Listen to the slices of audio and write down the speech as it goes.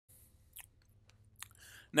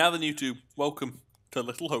Now then, YouTube, welcome to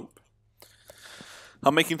Little Hope.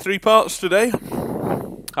 I'm making 3 parts today.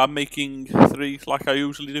 I'm making 3 like I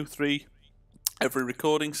usually do, 3 every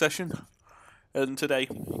recording session. And today,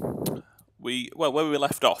 where we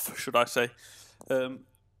left off, should I say,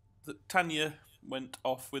 Tanya went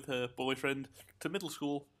off with her boyfriend to middle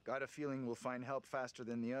school. Got a feeling we'll find help faster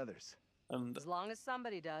than the others. And as long as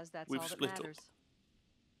somebody does, that's we've all that split matters. up.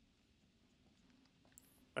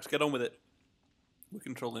 Let's get on with it. We're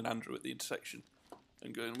controlling Andrew at the intersection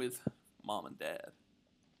and going with Mom and Dad.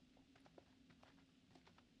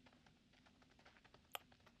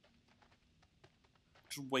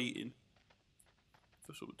 Just waiting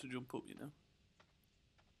for someone to jump up, you know.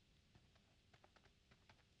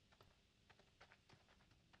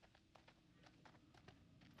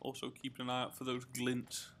 Also keeping an eye out for those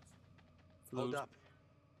glints. Hold up.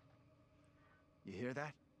 You hear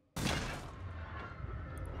that?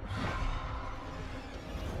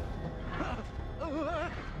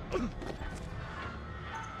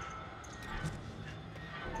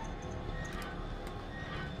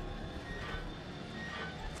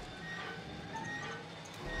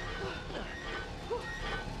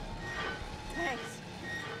 Thanks.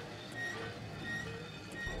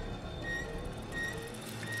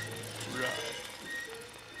 Right.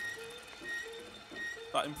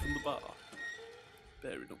 That him from the bar.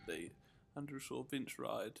 Bearing update. Andrew saw Vince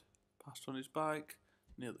ride past on his bike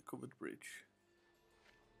near the covered bridge.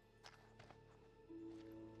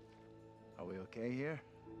 Are we okay here?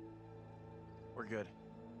 We're good.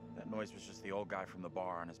 That noise was just the old guy from the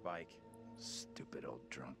bar on his bike. Stupid old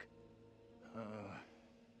drunk.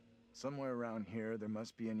 Somewhere around here, there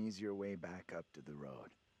must be an easier way back up to the road.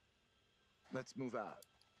 Let's move out.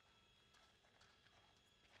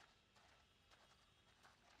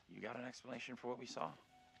 You got an explanation for what we saw?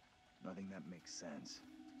 Nothing that makes sense.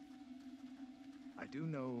 I do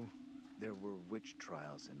know there were witch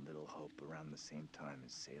trials in Little Hope around the same time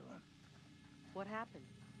as Salem. What happened?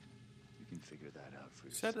 You can figure that out for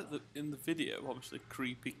Said yourself. in the video, obviously,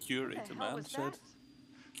 creepy What curator the hell man was said, that?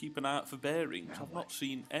 keep an eye out for bearings. Now I've what? not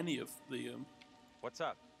seen any of the What's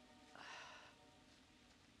up?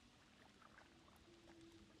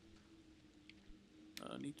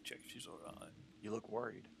 I need to check if she's alright. You look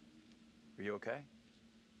worried. Are you okay?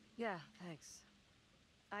 Yeah, thanks.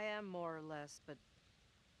 I am more or less, but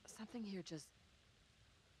something here just...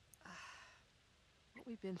 What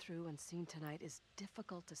we've been through and seen tonight is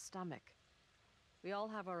difficult to stomach. We all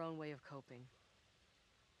have our own way of coping.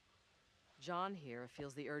 John here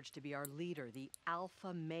feels the urge to be our leader, the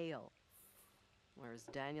alpha male. Whereas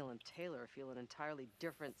Daniel and Taylor feel an entirely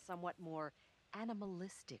different, somewhat more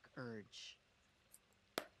animalistic urge.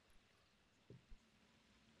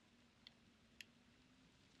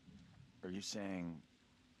 Are you saying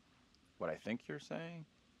what I think you're saying?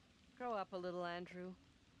 Grow up a little, Andrew.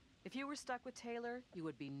 If you were stuck with Taylor, you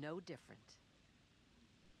would be no different.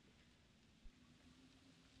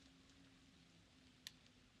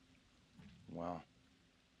 Well,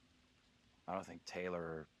 I don't think Taylor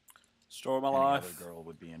or Story of my any life. other girl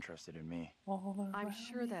would be interested in me. I'm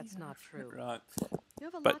sure that's not true. Right. You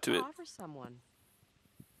have a Back lot to to it. offer someone.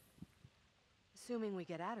 Assuming we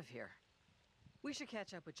get out of here. We should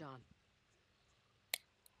catch up with John.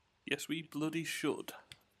 Yes, we bloody should.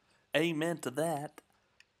 Amen to that.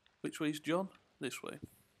 Which way's John? This way.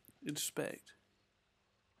 Inspect.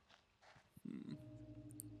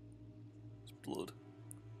 It's blood.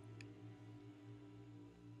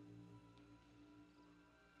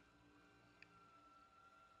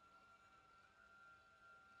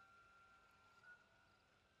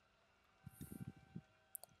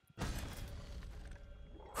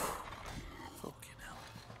 Fucking hell.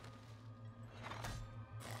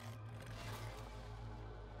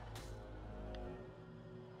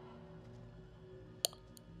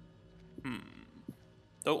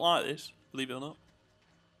 Don't like this, believe it or not.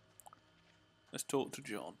 Let's talk to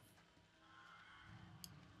John.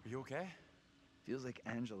 Are you okay? Feels like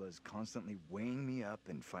Angela's constantly weighing me up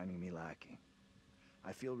and finding me lacking.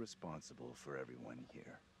 I feel responsible for everyone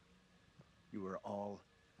here. You are all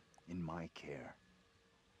in my care.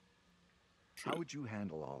 True. How would you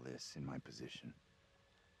handle all this in my position?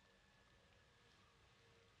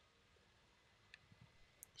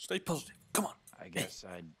 Stay positive. Come on. I guess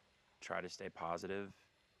I'd try to stay positive,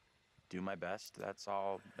 do my best. That's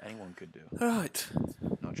all anyone could do. Right.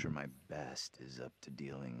 Not sure my best is up to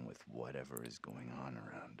dealing with whatever is going on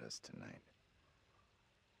around us tonight.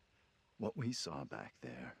 What we saw back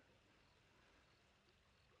there,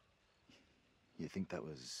 you think that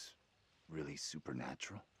was really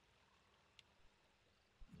supernatural?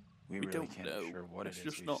 We We really don't can't know. be sure what It's it is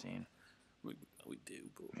just we've not- seen. We do,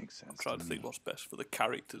 but Makes sense I'm trying to think me. what's best for the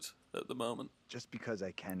characters at the moment. Just because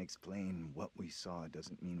I can't explain what we saw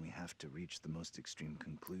doesn't mean we have to reach the most extreme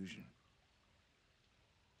conclusion.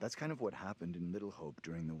 That's kind of what happened in Little Hope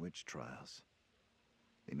during the witch trials.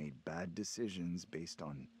 They made bad decisions based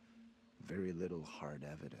on very little hard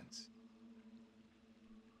evidence.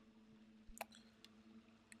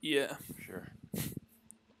 Yeah. Sure.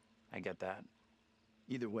 I get that.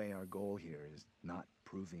 Either way, our goal here is not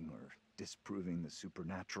proving or disproving the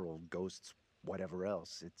supernatural, ghosts, whatever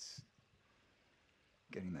else. It's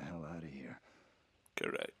getting the hell out of here.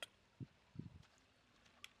 Correct.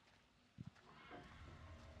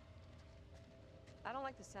 I don't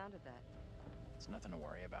like the sound of that. It's nothing to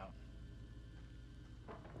worry about.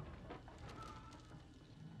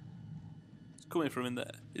 It's coming from in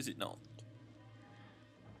there, is it not?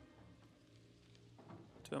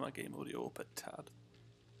 Turn my game audio up a tad.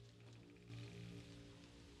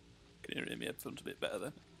 Can you hear me headphones a bit better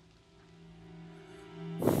then?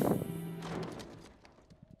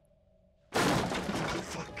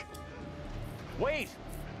 Fuck. Wait!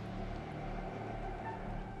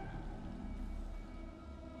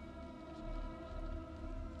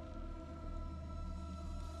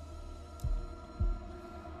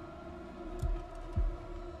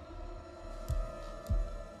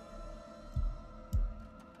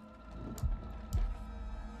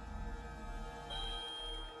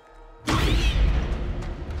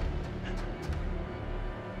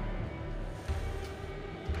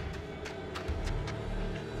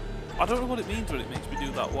 I don't know what it means when it makes me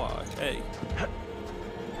do that. Why? Hey.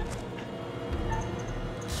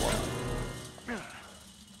 What?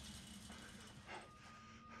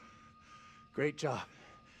 Great job.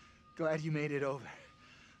 Glad you made it over.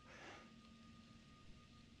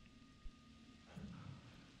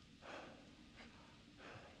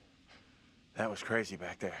 That was crazy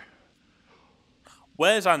back there.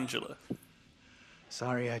 Where's Angela?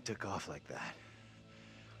 Sorry I took off like that.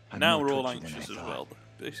 I'm Now more we're all twitchy than anxious I as thought. well.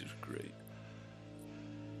 This is great.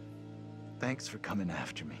 Thanks for coming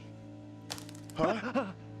after me.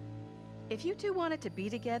 If you two wanted to be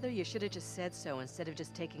together, you should have just said so instead of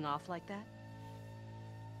just taking off like that.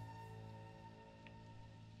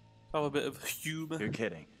 Have a bit of humour. You're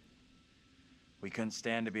kidding. We couldn't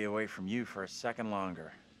stand to be away from you for a second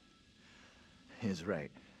longer. He's right.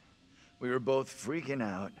 We were both freaking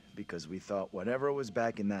out because we thought whatever was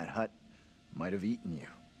back in that hut might have eaten you.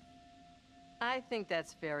 I think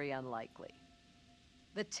that's very unlikely.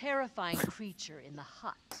 The terrifying creature in the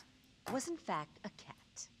hut was in fact a cat.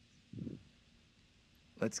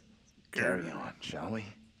 Let's carry on, shall we?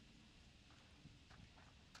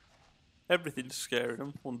 Everything's scaring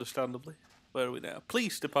them, understandably. Where are we now?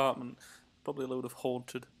 Police department. Probably a load of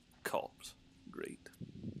haunted cops. Great.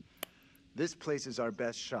 This place is our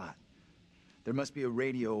best shot. There must be a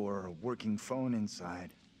radio or a working phone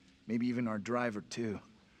inside. Maybe even our driver, too.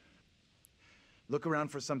 Look around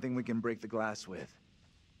for something we can break the glass with.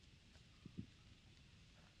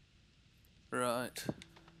 Right.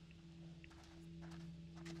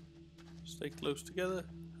 Stay close together.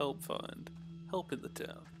 Help find. Help in the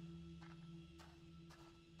town.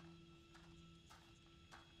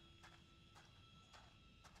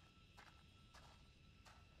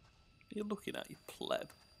 You're looking at, you pleb.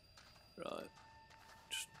 Right.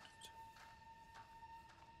 Just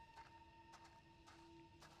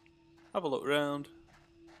have a look round.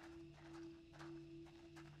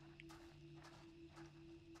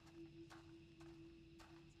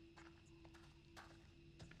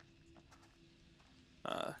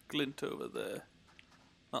 Glint over there.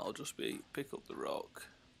 That'll just be pick up the rock.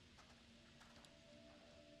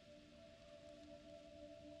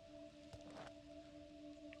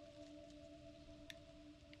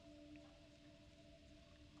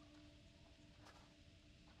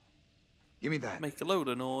 Give me that. Make a load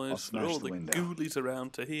of I'll noise for smash all the the window. ghoulies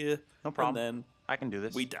around to hear. No problem. And I can do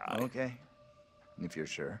this. then we die. Okay. If you're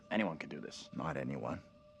sure. Anyone can do this. Not anyone.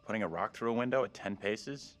 Putting a rock through a window at 10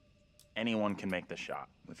 paces? Anyone can make the shot.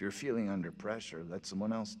 If you're feeling under pressure, let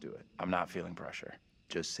someone else do it. I'm not feeling pressure.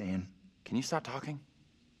 Just saying. Can you stop talking?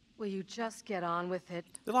 Will you just get on with it?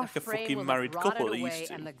 They're like The a frame fucking will have married rotted couple, these away,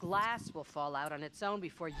 two. and the glass will fall out on its own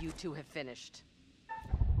before you two have finished.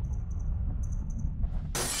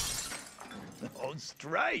 Oh,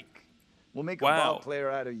 strike! We'll make a Wow. ball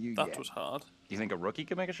player out of you That yet. was hard. You think a rookie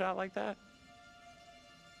could make a shot like that?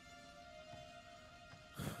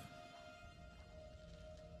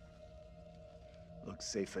 Looks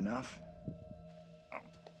safe enough.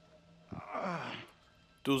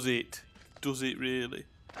 Does it? Does it really?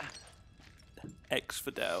 X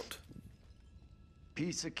for doubt.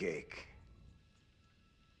 Piece of cake.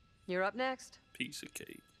 You're up next. Piece of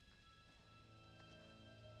cake.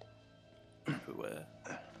 Everywhere.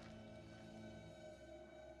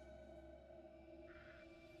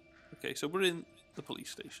 Okay, so we're in the police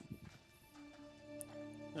station.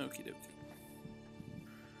 Okie dokie.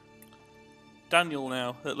 Daniel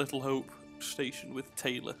now at Little Hope Station with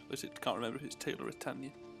Taylor. Can't remember if it's Taylor or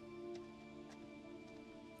Tanya.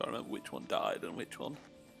 Can't remember which one died and which one.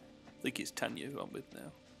 I think it's Tanya who I'm with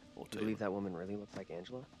now. Or You Taylor. believe that woman really looked like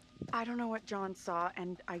Angela? I don't know what John saw,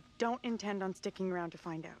 and I don't intend on sticking around to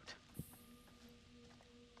find out.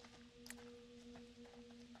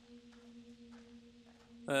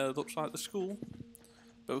 Looks like the school.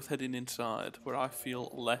 Both heading inside, where I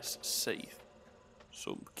feel less safe.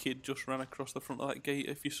 Some kid just ran across the front of that gate,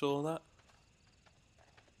 if you saw that.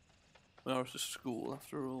 Well, it's a school,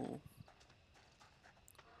 after all.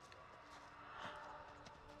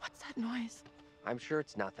 What's that noise? I'm sure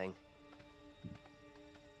it's nothing.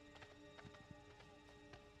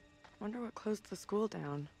 Wonder what closed the school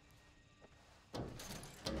down.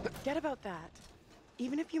 Forget about that.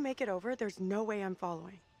 Even if you make it over, there's no way I'm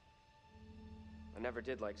following. I never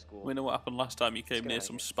did like school. We know what happened last time you came get near out of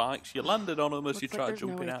some here. spikes. You landed on them as you Looks like tried there's no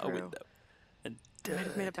jumping way out a through. window. And Might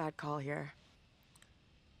have made a died. bad call here.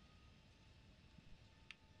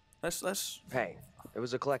 Let's Hey, it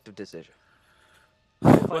was a collective decision.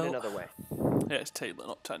 We'll find well, another way. yeah, it's Taylor,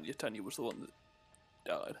 not Tanya. Tanya was the one that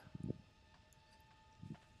died.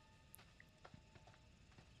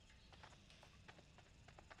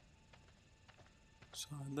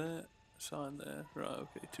 Sign there. Right,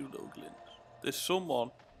 okay, 2 little glints. There's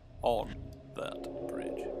someone on that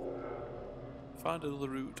bridge. Find another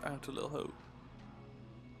route out to Little Hope.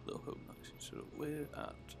 Little Hope, nice. So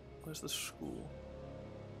where's the school?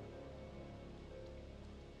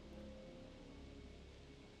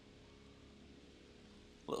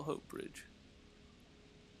 Little Hope Bridge.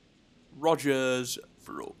 Rogers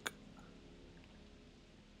Brook.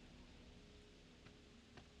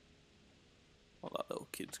 Well, that little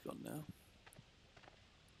kid's gone now.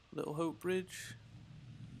 Little Hope Bridge.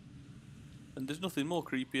 And there's nothing more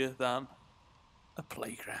creepier than a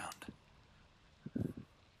playground.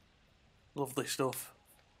 Lovely stuff.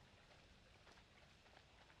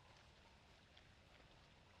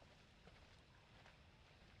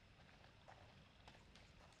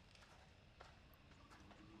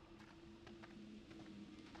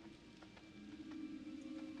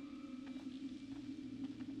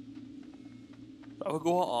 Have a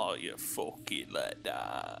go on. Oh, you fucking let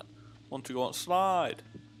down. Want to go on slide?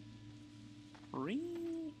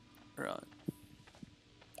 Ring. Right.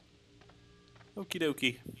 Okie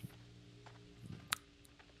dokie.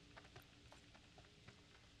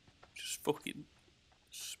 Just fucking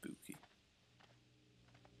spooky.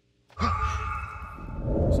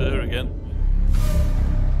 It's her again.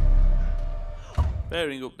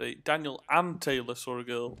 Bearing update. Daniel and Taylor saw a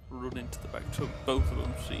girl run into the back. So both of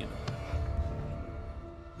them seen her.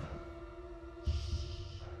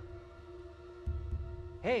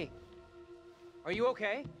 Hey, are you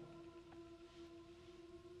okay?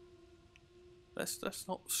 Let's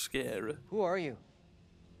not scare her. Who are you?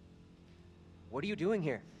 What are you doing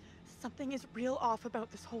here? Something is real off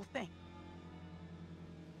about this whole thing.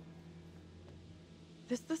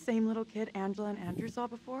 This the same little kid Angela and Andrew saw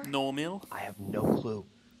before? Normal. I have no clue.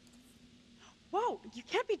 Whoa, you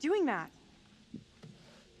can't be doing that.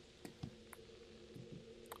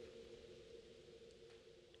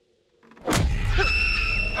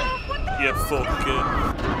 You fucker.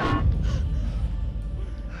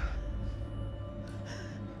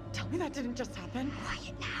 Tell me that didn't just happen.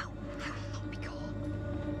 Quiet now. I will not be caught.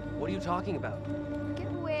 What are you talking about? Get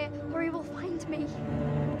away, or he will find me.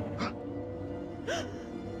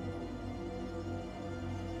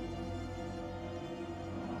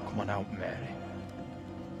 Come on out, Mary.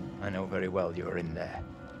 I know very well you're in there.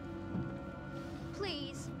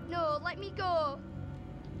 Please, no, let me go.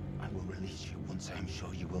 I will release you once I am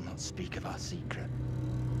sure you will not speak of our secret.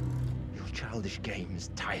 Your childish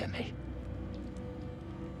games tire me.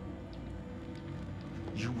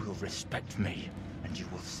 You will respect me, and you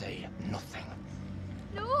will say nothing.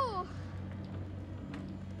 No.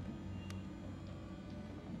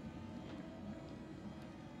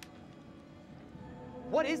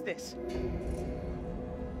 What is this? I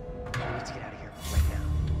need to get out of here right now.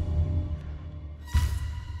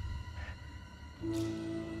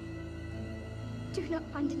 Do not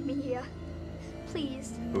abandon me here.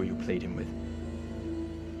 Please. Who are you pleading with?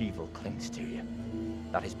 Evil clings to you.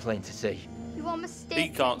 That is plain to see. You are mistaken. He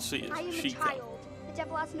can't see it. I am She a can. child. The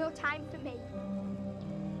devil has no time for me.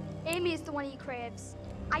 Amy is the one he craves.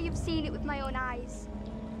 I have seen it with my own eyes.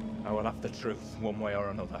 I will have the truth, one way or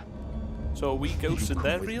another. So are we ghosts and come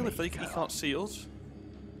they're with real me, if he Cal. can't see us?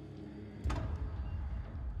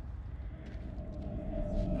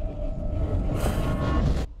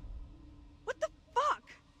 What the fuck?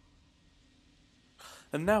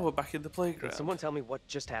 And now we're back in the Can playground. someone tell me what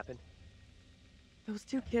just happened? Those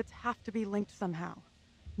two kids have to be linked somehow.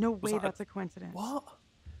 No way that- that's a coincidence. What?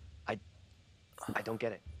 I don't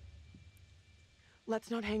get it. Let's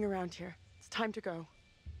not hang around here. It's time to go.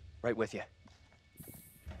 Right with you.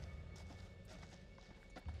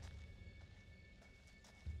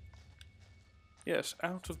 Yes,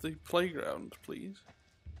 out of the playground, please.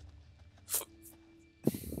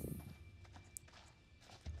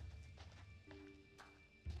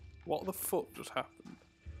 What the fuck just happened?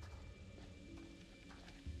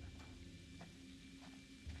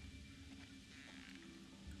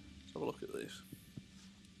 Let's have a look at this.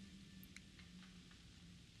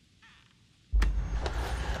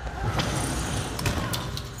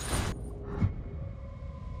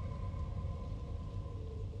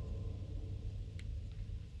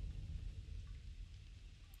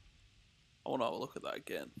 I want to have a look at that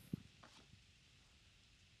again.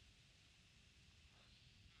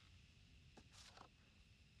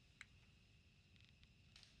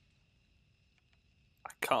 I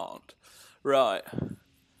can't. Right.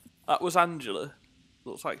 That was Angela.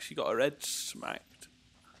 Looks like she got her head smacked.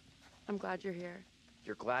 I'm glad you're here.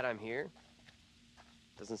 You're glad I'm here?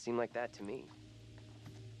 Doesn't seem like that to me.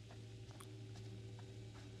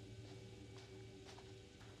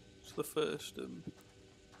 It's the first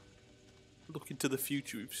look into the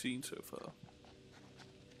future we've seen so far.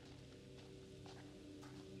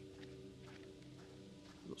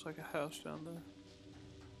 Looks like a house down there.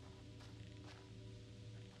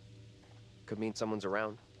 Could mean someone's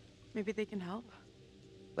around. Maybe they can help.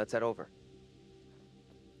 Let's head over.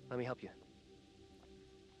 Let me help you.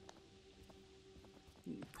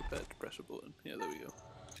 Prepared to press a button. Yeah, there we go.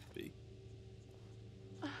 B.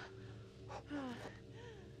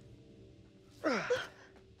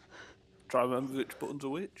 Try to remember which buttons are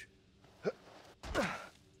which.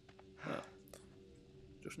 Oh.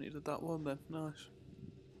 Just needed that one then. Nice.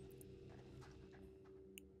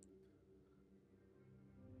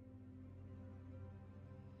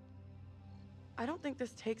 I don't think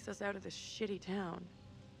this takes us out of this shitty town.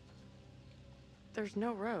 There's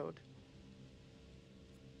no road.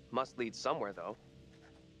 Must lead somewhere, though.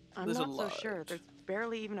 I'm There's a not so sure. light. There's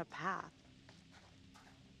barely even a path.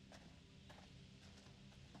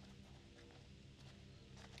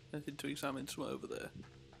 Anything to examine somewhere over there.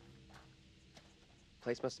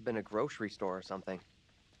 Place must have been a grocery store or something.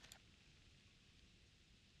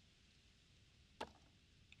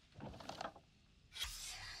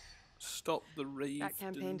 Stop the rave. That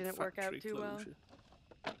campaign didn't work out too well.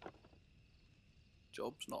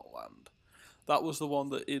 Jobs not land. That was the one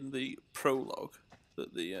that in the prologue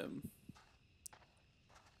that the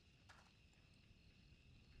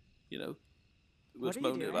was What are you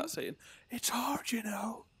moaning doing? about saying it's hard, you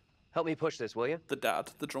know. Help me push this, will you? The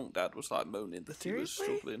drunk dad was like moaning that he was Seriously?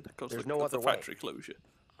 struggling because There's of no the other way. factory closure.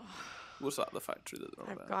 Was that the factory that they're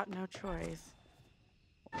on I've about? got no choice.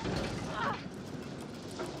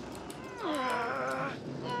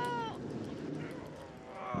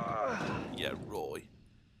 Yeah, Roy.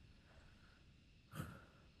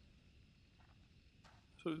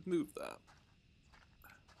 So we've moved that.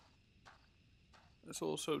 There's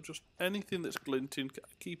also just anything that's glinting,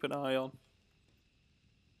 keep an eye on.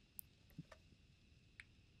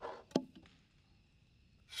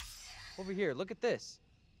 Over here, look at this.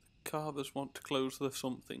 Carvers want to close the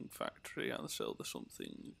something factory and sell the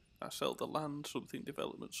something. Sell the land, something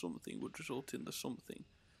development, something would result in the something.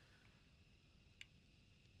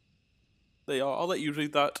 They are. I'll let you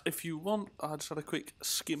read that if you want. I just had a quick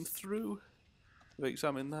skim through. We've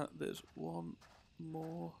examined that. There's one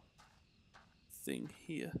more thing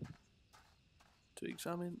here to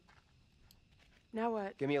examine. Now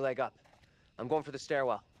what? Give me a leg up. I'm going for the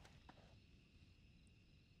stairwell.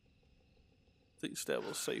 I think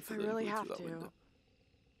stairwell's safer I than really going have through that to. window.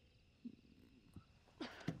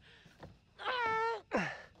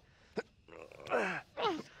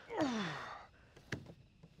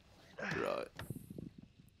 Right.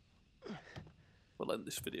 We'll end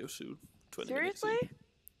this video soon. 20 minutes in. Seriously?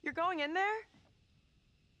 You're going in there?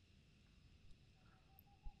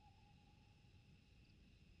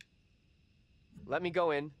 Let me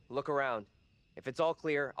go in, look around. If it's all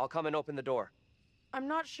clear, I'll come and open the door. I'm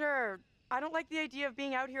not sure. I don't like the idea of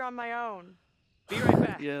being out here on my own. Be right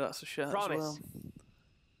back. Yeah, that's a shout as Promise. well.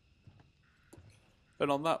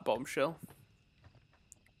 And on that bombshell,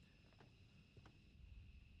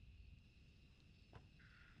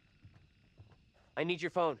 I need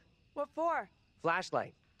your phone. What for?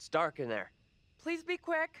 Flashlight. It's dark in there. Please be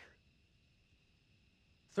quick.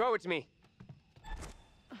 Throw it to me.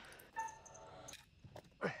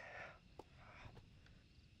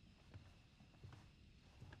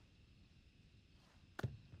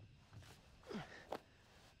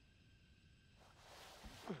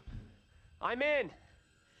 I'm in.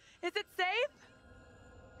 Is it safe?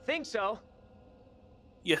 Think so.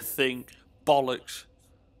 You think. Bollocks.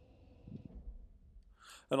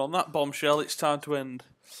 And on that bombshell, it's time to end.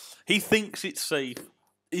 He thinks it's safe.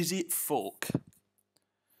 Is it fuck?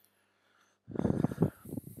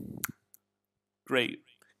 Great.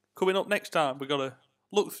 Coming up next time, we've got to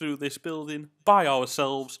look through this building by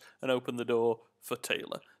ourselves and open the door for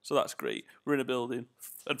Taylor. So that's great. We're in a building,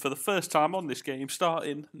 and for the first time on this game,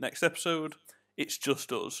 starting next episode, it's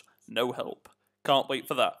just us. No help. Can't wait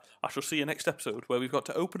for that. I shall see you next episode where we've got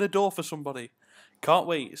to open a door for somebody. Can't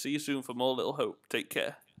wait. See you soon for more Little Hope. Take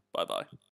care. Bye-bye.